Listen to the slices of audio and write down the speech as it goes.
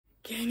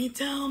Can you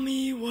tell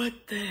me what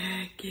the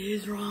heck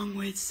is wrong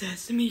with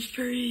Sesame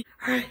Street?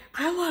 Alright,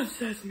 I love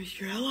Sesame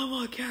Street. I love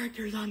all the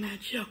characters on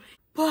that show.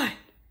 But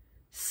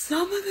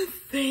some of the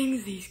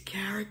things these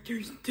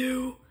characters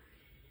do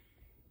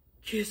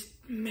just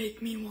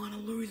make me want to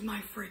lose my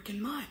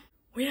freaking mind.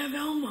 We have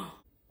Elmo.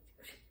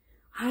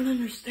 I don't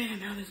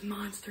understand how this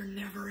monster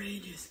never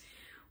ages.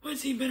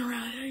 What's he been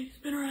around? He's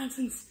been around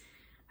since,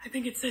 I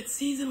think it said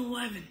season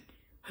 11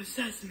 of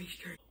Sesame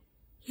Street.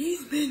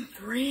 He's been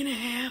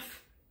 3.5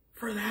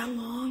 for that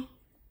long?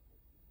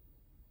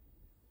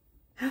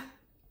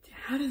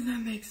 How does that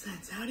make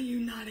sense? How do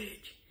you not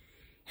age?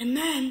 And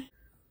then,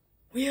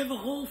 we have a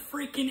whole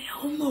freaking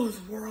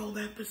Elmo's World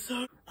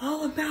episode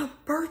all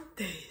about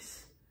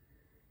birthdays.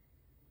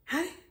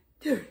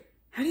 Dude,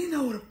 how do you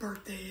know what a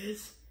birthday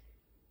is?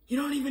 You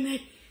don't even know.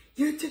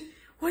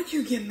 What'd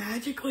you get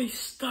magically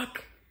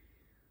stuck?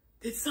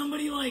 Did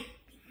somebody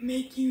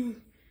make you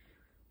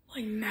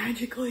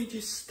magically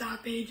just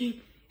stop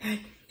aging at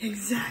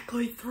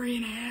exactly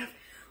 3.5?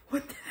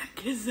 What the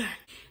heck is that?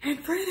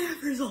 At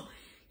 3.5 years old,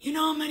 you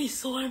know how many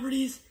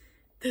celebrities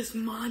this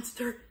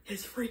monster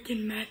has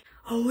freaking met?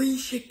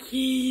 Alicia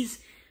Keys,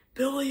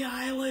 Billie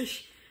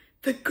Eilish,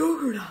 the Goo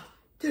Goo Dolls.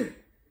 Dude,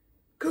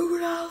 Goo Goo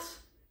Dolls?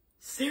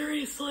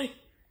 Seriously?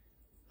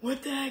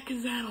 What the heck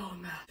is that all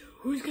about?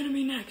 Who's gonna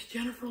be next?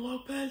 Jennifer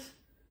Lopez?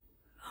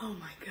 Oh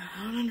my god,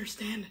 I don't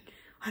understand it.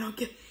 I don't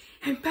get it.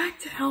 And back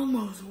to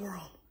Elmo's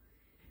World.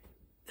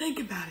 Think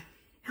about it.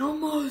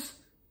 Elmo's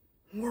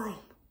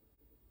World.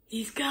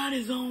 He's got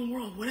his own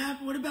world.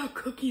 What about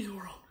Cookie's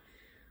world?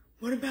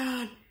 What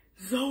about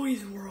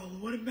Zoe's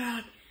world? What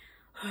about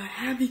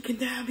Abby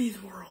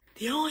Cadabby's world?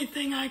 The only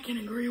thing I can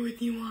agree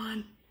with you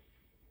on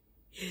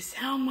is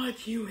how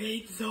much you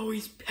hate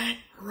Zoe's pet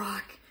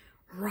rock,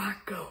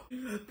 Rocco.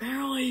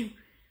 Apparently,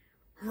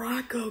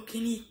 Rocco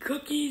can eat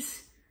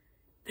cookies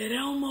that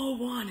Elmo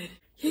wanted.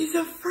 He's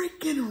a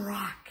freaking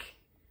rock.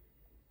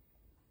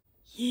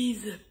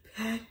 He's a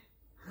pet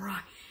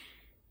rock.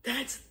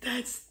 That's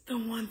the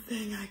one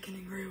thing I can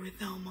agree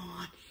with Elmo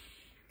on,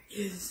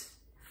 is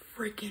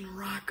freaking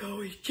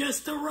Rocco is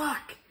just a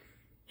rock.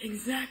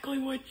 Exactly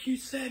what you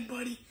said,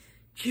 buddy.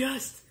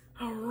 Just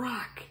a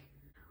rock.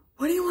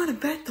 What do you want to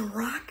bet the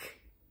rock?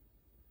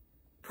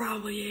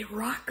 Probably 8.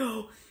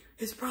 Rocco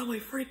is probably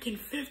freaking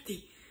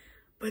 50.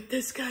 But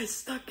this guy's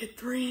stuck at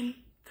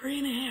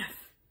 3.5.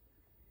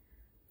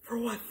 For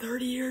what,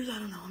 30 years? I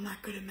don't know, I'm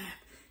not good at math.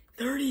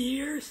 30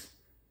 years?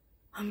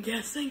 I'm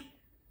guessing?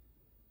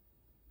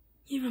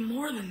 Even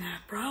more than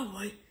that,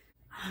 probably.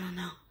 I don't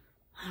know.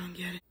 I don't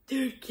get it.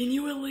 Dude, can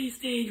you at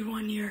least age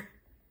 1 year?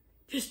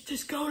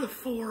 Just go to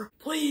 4.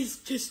 Please,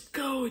 just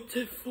go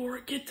to 4.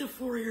 Get to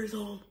 4 years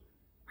old.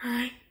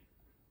 Alright?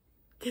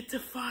 Get to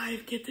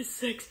 5, get to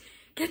 6,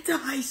 get to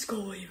high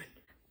school even.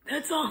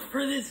 That's all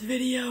for this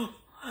video.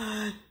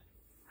 I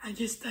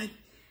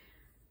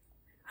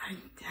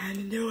had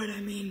to do it. I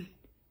mean,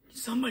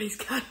 somebody's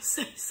got to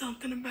say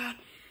something about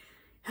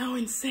how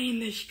insane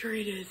this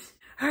street is.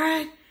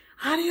 Alright,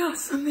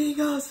 adios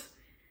amigos.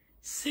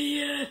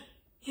 See ya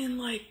in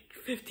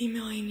 50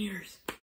 million years.